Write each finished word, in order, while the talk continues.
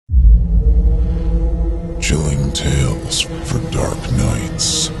Telling tales for dark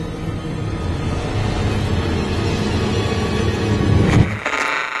nights.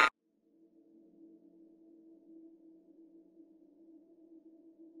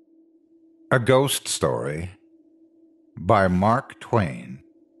 A Ghost Story by Mark Twain.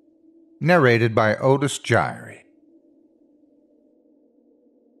 Narrated by Otis Jiry.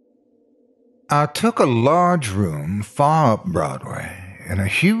 I took a large room far up Broadway in a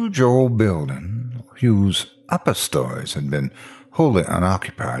huge old building whose upper stories had been wholly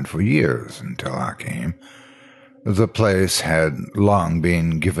unoccupied for years until I came. The place had long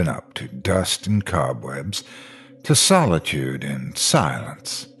been given up to dust and cobwebs, to solitude and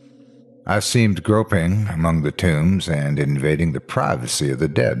silence. I seemed groping among the tombs and invading the privacy of the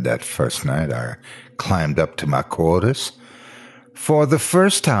dead that first night I climbed up to my quarters. For the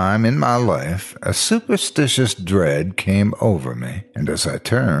first time in my life, a superstitious dread came over me, and as I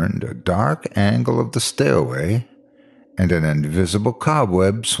turned, a dark angle of the stairway and an invisible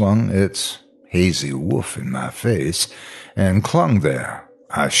cobweb swung its hazy woof in my face and clung there.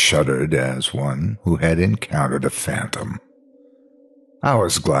 I shuddered as one who had encountered a phantom. I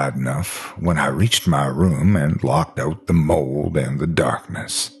was glad enough when I reached my room and locked out the mold and the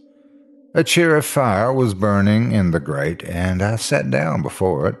darkness. A cheery fire was burning in the grate, and I sat down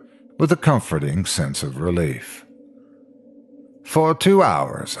before it with a comforting sense of relief. For 2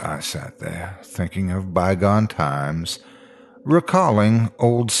 hours I sat there, thinking of bygone times, recalling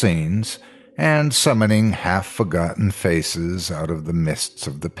old scenes, and summoning half-forgotten faces out of the mists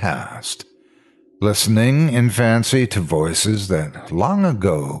of the past, listening in fancy to voices that long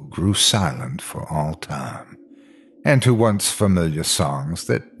ago grew silent for all time, and to once familiar songs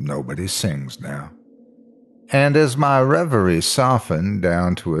that nobody sings now. And as my reverie softened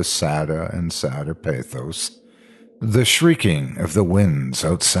down to a sadder and sadder pathos, the shrieking of the winds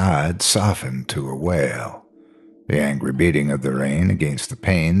outside softened to a wail. The angry beating of the rain against the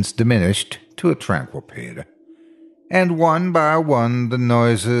panes diminished to a tranquil patter, and one by one the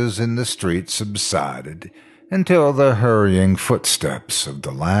noises in the street subsided until the hurrying footsteps of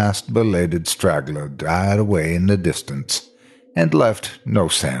the last belated straggler died away in the distance and left no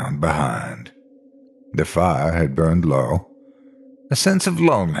sound behind. The fire had burned low. A sense of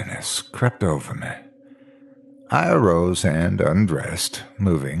loneliness crept over me. I arose and undressed,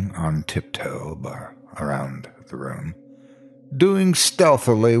 moving on tiptoe around the room, doing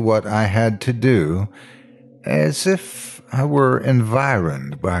stealthily what I had to do, as if I were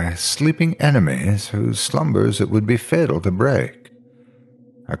environed by sleeping enemies whose slumbers it would be fatal to break.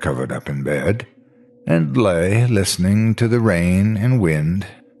 I covered up in bed and lay listening to the rain and wind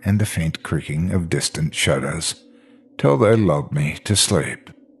and the faint creaking of distant shutters till they lulled me to sleep.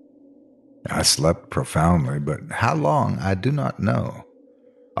 I slept profoundly, but how long I do not know.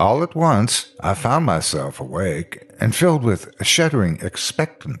 All at once I found myself awake and filled with a shuddering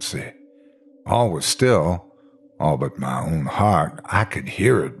expectancy. All was still. All but my own heart. I could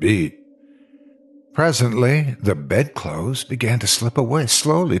hear it beat. Presently, the bedclothes began to slip away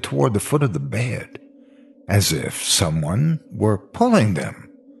slowly toward the foot of the bed, as if someone were pulling them.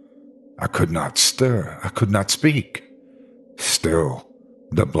 I could not stir. I could not speak. Still,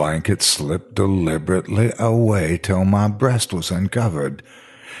 the blanket slipped deliberately away till my breast was uncovered.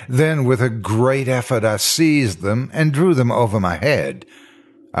 Then, with a great effort, I seized them and drew them over my head.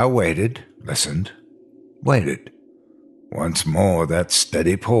 I waited, listened, waited. Once more that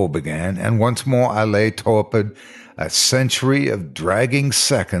steady pull began, and once more I lay torpid, a century of dragging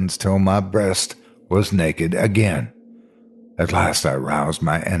seconds till my breast was naked again. At last I roused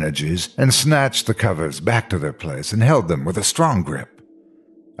my energies and snatched the covers back to their place and held them with a strong grip.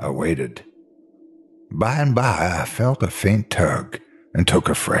 I waited. By and by I felt a faint tug and took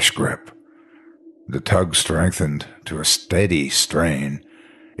a fresh grip. The tug strengthened to a steady strain.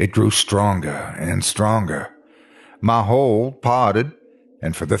 It grew stronger and stronger. My hold parted,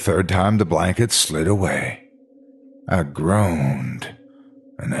 and for the third time the blanket slid away. I groaned.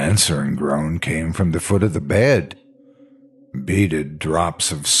 An answering groan came from the foot of the bed. Beaded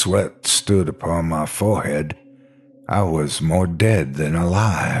drops of sweat stood upon my forehead. I was more dead than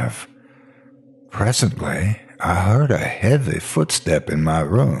alive. Presently, I heard a heavy footstep in my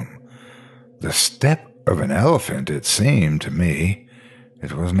room. The step of an elephant, it seemed to me.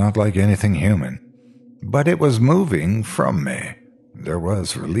 It was not like anything human. But it was moving from me. There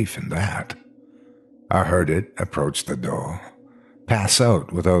was relief in that. I heard it approach the door, pass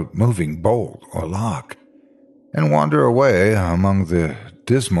out without moving bolt or lock, and wander away among the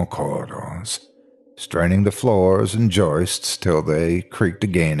dismal corridors, straining the floors and joists till they creaked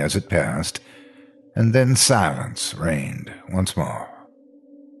again as it passed, and then silence reigned once more.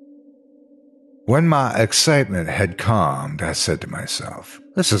 When my excitement had calmed, I said to myself,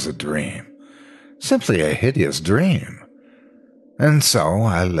 "This is a dream. Simply a hideous dream." And so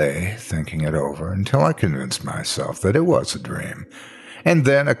I lay thinking it over until I convinced myself that it was a dream. And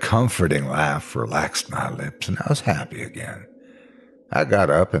then a comforting laugh relaxed my lips, and I was happy again. I got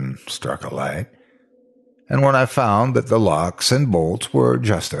up and struck a light, and when I found that the locks and bolts were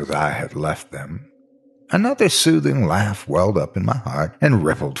just as I had left them, another soothing laugh welled up in my heart and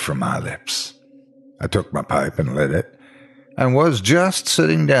rippled from my lips. I took my pipe and lit it, and was just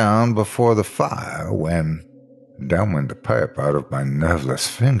sitting down before the fire when down went the pipe out of my nerveless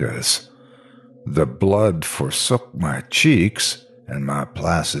fingers. The blood forsook my cheeks, and my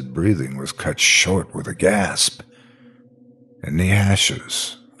placid breathing was cut short with a gasp. In the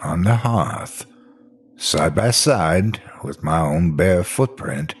ashes, on the hearth, side by side with my own bare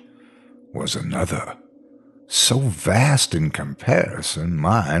footprint, was another, so vast in comparison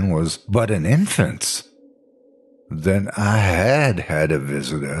mine was but an infant's. Then I had a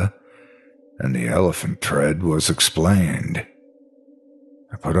visitor, and the elephant tread was explained.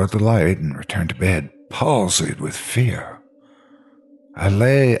 I put out the light and returned to bed, palsied with fear. I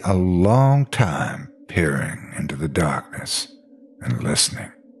lay a long time peering into the darkness and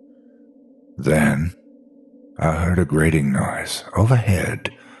listening. Then I heard a grating noise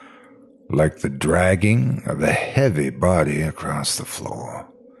overhead, like the dragging of a heavy body across the floor.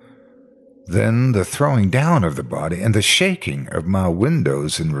 Then the throwing down of the body and the shaking of my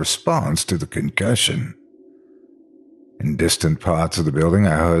windows in response to the concussion. In distant parts of the building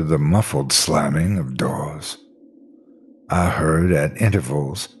I heard the muffled slamming of doors. I heard at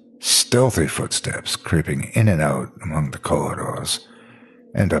intervals stealthy footsteps creeping in and out among the corridors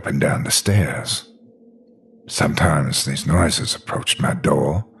and up and down the stairs. Sometimes these noises approached my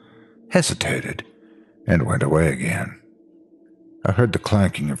door, hesitated, and went away again. I heard the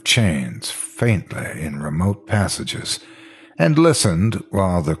clanking of chains faintly in remote passages, and listened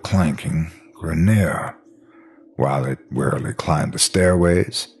while the clanking grew nearer, while it wearily climbed the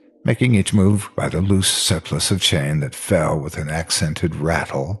stairways, making each move by the loose surplus of chain that fell with an accented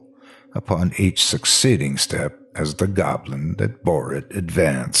rattle upon each succeeding step as the goblin that bore it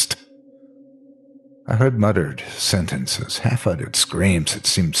advanced. I heard muttered sentences, half-uttered screams that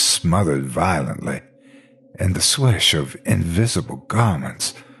seemed smothered violently, and the swish of invisible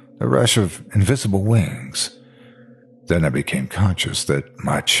garments, the rush of invisible wings. Then I became conscious that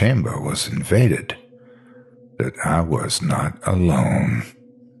my chamber was invaded, that I was not alone.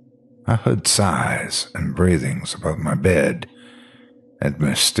 I heard sighs and breathings above my bed, and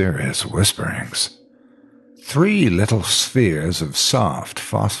mysterious whisperings. 3 little spheres of soft,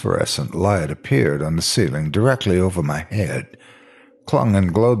 phosphorescent light appeared on the ceiling directly over my head, clung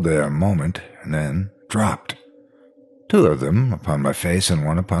and glowed there a moment, and then dropped. 2 of them upon my face and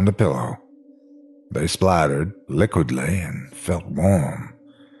 1 upon the pillow. They splattered liquidly and felt warm.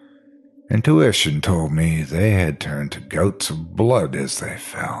 Intuition told me they had turned to gouts of blood as they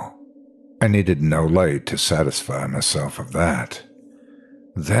fell. I needed no light to satisfy myself of that.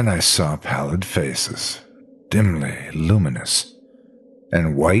 Then I saw pallid faces, dimly luminous,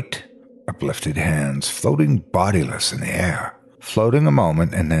 and white, uplifted hands floating bodiless in the air, floating a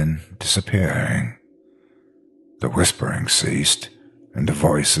moment and then disappearing. The whispering ceased, and the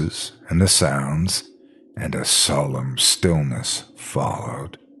voices and the sounds, and a solemn stillness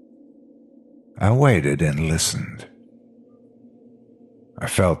followed. I waited and listened. I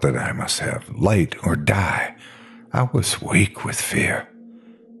felt that I must have light or die. I was weak with fear.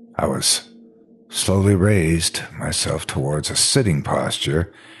 I was slowly raised myself towards a sitting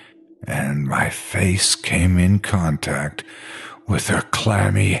posture, and my face came in contact with her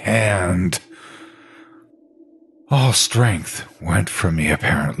clammy hand. All strength went from me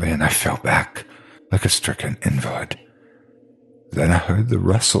apparently, and I fell back like a stricken invalid. Then I heard the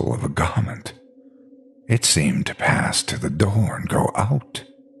rustle of a garment. It seemed to pass to the door and go out.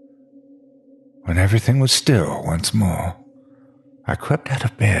 When everything was still once more, I crept out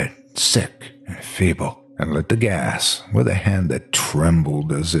of bed, sick and feeble, and lit the gas with a hand that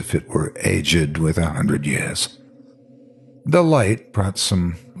trembled as if it were aged with 100 years. The light brought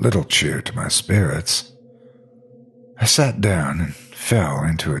some little cheer to my spirits. I sat down and fell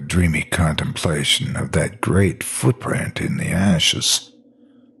into a dreamy contemplation of that great footprint in the ashes.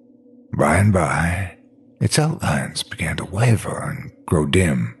 By and by, its outlines began to waver and grow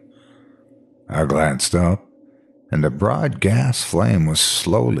dim. I glanced up, and the broad gas flame was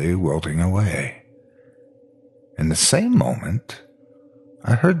slowly wilting away. In the same moment,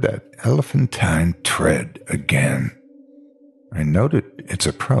 I heard that elephantine tread again. I noted its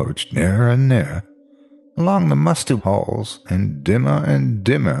approach nearer and nearer, along the musty halls, and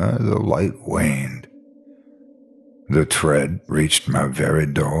dimmer the light waned. The tread reached my very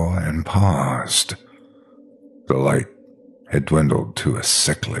door and paused. The light had dwindled to a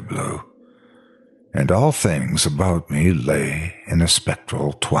sickly blue, and all things about me lay in a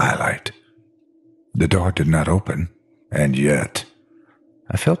spectral twilight. The door did not open, and yet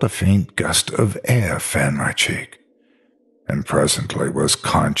I felt a faint gust of air fan my cheek, and presently was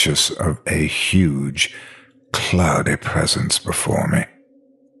conscious of a huge, cloudy presence before me.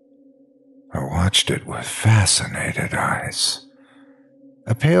 I watched it with fascinated eyes.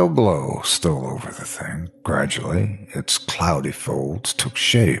 A pale glow stole over the thing. Gradually, its cloudy folds took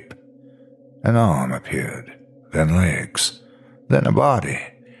shape. An arm appeared, then legs, then a body,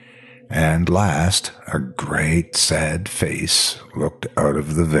 and last, a great, sad face looked out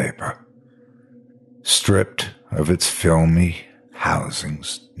of the vapor. Stripped of its filmy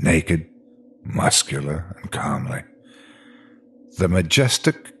housings, naked, muscular, and comely, the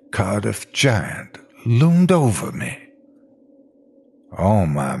majestic Cardiff giant loomed over me. All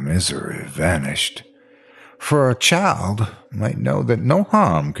my misery vanished, for a child might know that no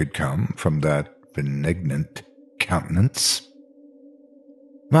harm could come from that benignant countenance.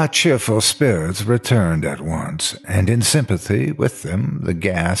 My cheerful spirits returned at once, and in sympathy with them the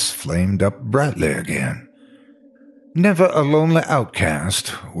gas flamed up brightly again. Never a lonely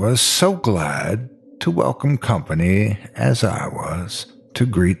outcast was so glad to welcome company as I was to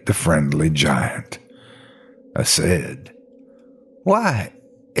greet the friendly giant. I said, "Why,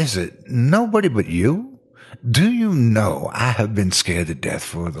 is it nobody but you? Do you know I have been scared to death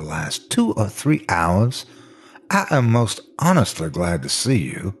for the last 2 or 3 hours? I am most honestly glad to see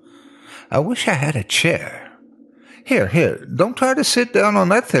you. I wish I had a chair. Here, don't try to sit down on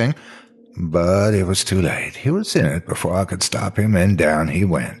that thing." But it was too late. He was in it before I could stop him, and down he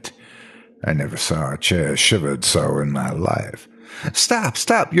went. I never saw a chair shivered so in my life.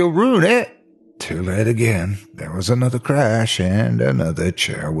 Stop, you'll ruin it." Too late again. There was another crash, and another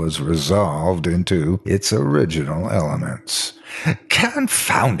chair was resolved into its original elements.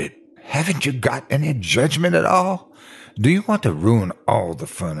 "Confound it! Haven't you got any judgment at all? Do you want to ruin all the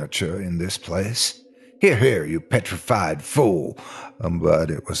furniture in this place? Here, you petrified fool!"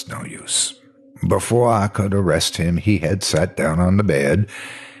 But it was no use. Before I could arrest him, he had sat down on the bed,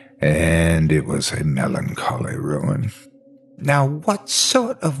 and it was a melancholy ruin. Now, what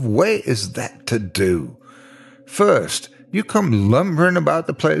sort of way is that to do? First, you come lumbering about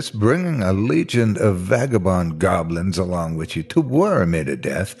the place, bringing a legion of vagabond goblins along with you to worry me to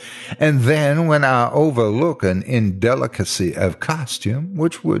death, and then when I overlook an indelicacy of costume,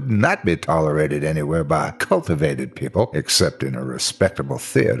 which would not be tolerated anywhere by cultivated people, except in a respectable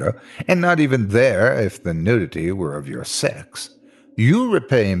theater, and not even there if the nudity were of your sex, you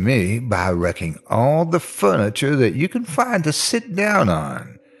repay me by wrecking all the furniture that you can find to sit down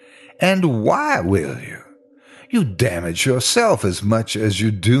on. And why will you? You damage yourself as much as you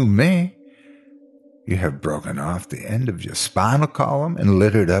do me. You have broken off the end of your spinal column and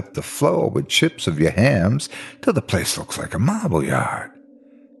littered up the floor with chips of your hams till the place looks like a marble yard.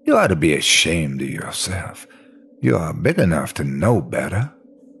 You ought to be ashamed of yourself. You are big enough to know better."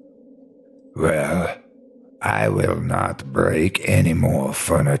 "Well, I will not break any more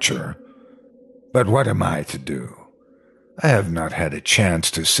furniture. But what am I to do? I have not had a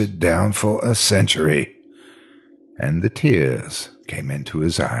chance to sit down for a century." And the tears came into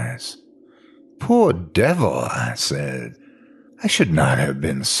his eyes. "Poor devil," I said. "I should not have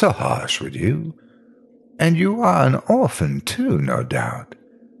been so harsh with you. And you are an orphan, too, no doubt.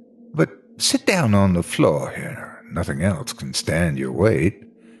 But sit down on the floor here. Nothing else can stand your weight.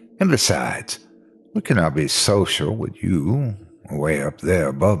 And besides, we cannot be social with you way up there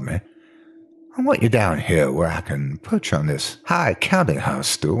above me. I want you down here where I can perch on this high counting-house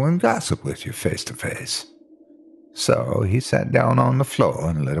stool and gossip with you face to face." So he sat down on the floor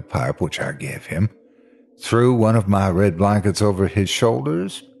and lit a pipe which I gave him, threw one of my red blankets over his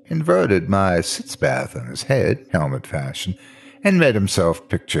shoulders, inverted my sitz-bath on his head, helmet fashion, and made himself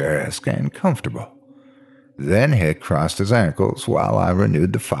picturesque and comfortable. Then he crossed his ankles while I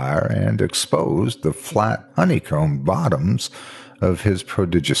renewed the fire and exposed the flat honeycomb bottoms of his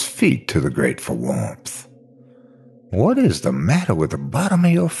prodigious feet to the grateful warmth. "What is the matter with the bottom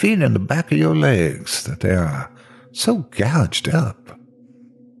of your feet and the back of your legs, that they are so gouged up?"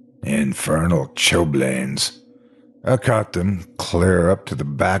 "Infernal chilblains. I caught them clear up to the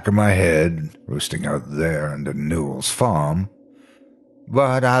back of my head, roosting out there under Newell's farm.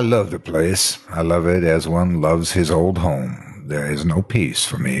 But I love the place. I love it as one loves his old home. There is no peace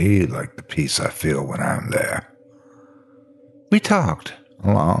for me like the peace I feel when I'm there." We talked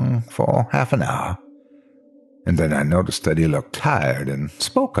along for half an hour, And then I noticed that he looked tired and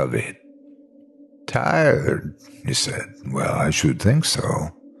spoke of it. "Tired?" he said. "Well, I should think so.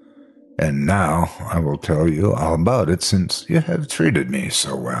 And now I will tell you all about it since you have treated me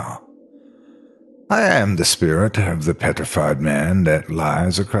so well. I am the spirit of the petrified man that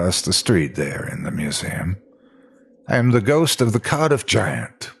lies across the street there in the museum. I am the ghost of the Cardiff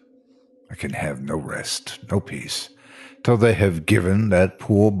giant. I can have no rest, no peace, till they have given that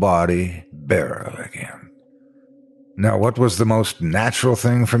poor body burial again. Now, what was the most natural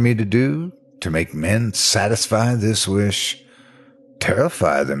thing for me to do to make men satisfy this wish?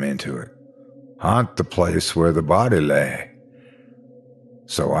 Terrify them into it. Haunt the place where the body lay.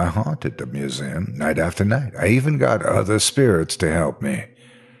 So I haunted the museum night after night. I even got other spirits to help me.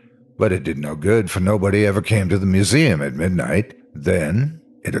 But it did no good, for nobody ever came to the museum at midnight. Then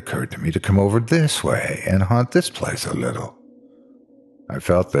it occurred to me to come over this way and haunt this place a little. I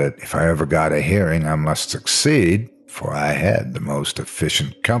felt that if I ever got a hearing, I must succeed, for I had the most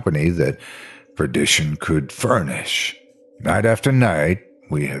efficient company that perdition could furnish. Night after night,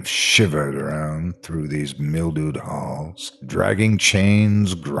 we have shivered around through these mildewed halls, dragging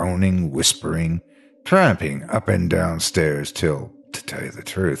chains, groaning, whispering, tramping up and down stairs till, to tell you the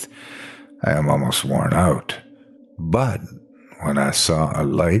truth, I am almost worn out. But when I saw a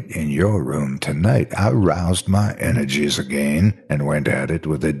light in your room tonight, I roused my energies again and went at it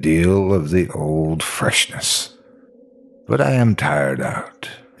with a deal of the old freshness. But I am tired out,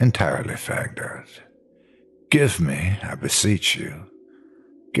 entirely fagged out. Give me, I beseech you,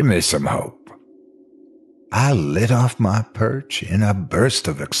 give me some hope." I lit off my perch in a burst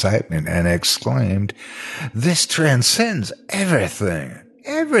of excitement and exclaimed, "This transcends everything,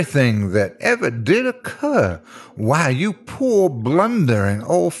 everything that ever did occur. Why, you poor blundering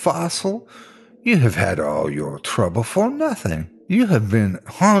old fossil, you have had all your trouble for nothing. You have been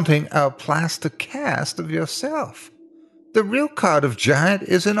haunting a plaster cast of yourself. The real Cardiff giant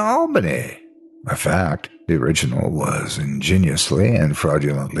is in Albany." A fact, the original was ingeniously and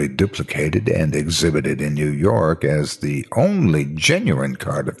fraudulently duplicated and exhibited in New York as the only genuine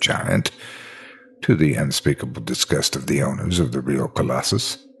Cardiff giant, to the unspeakable disgust of the owners of the real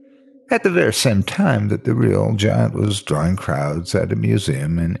Colossus, at the very same time that the real giant was drawing crowds at a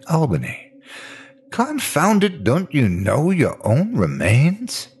museum in Albany. Confound it, don't you know your own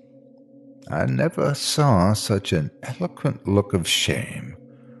remains? I never saw such an eloquent look of shame,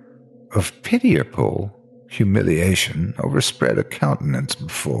 of pitiable humiliation overspread a countenance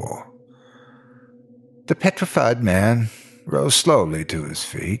before. The petrified man rose slowly to his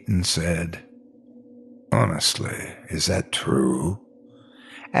feet and said, "Honestly, is that true?"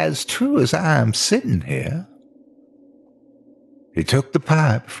 "As true as I am sitting here." He took the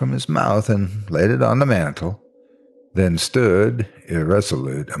pipe from his mouth and laid it on the mantel, then stood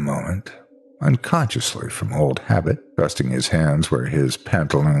irresolute a moment, unconsciously from old habit, thrusting his hands where his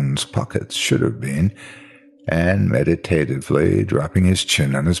pantaloons' pockets should have been, and meditatively dropping his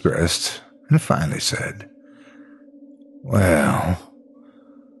chin on his breast, and finally said, "Well,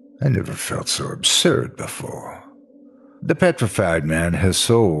 I never felt so absurd before. The petrified man has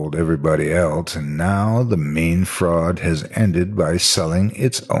sold everybody else, and now the mean fraud has ended by selling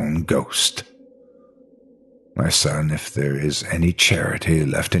its own ghost. My son, if there is any charity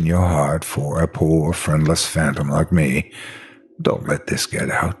left in your heart for a poor, friendless phantom like me, don't let this get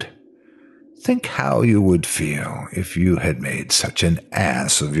out. Think how you would feel if you had made such an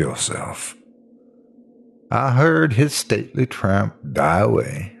ass of yourself." I heard his stately tramp die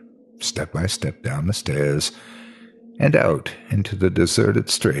away, step by step down the stairs, and out into the deserted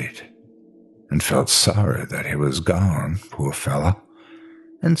street, and felt sorry that he was gone, poor fellow,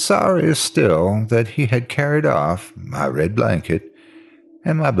 and sorrier still that he had carried off my red blanket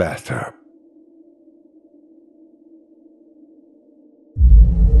and my bathtub.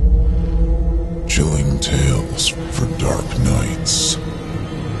 Chilling tales for dark nights.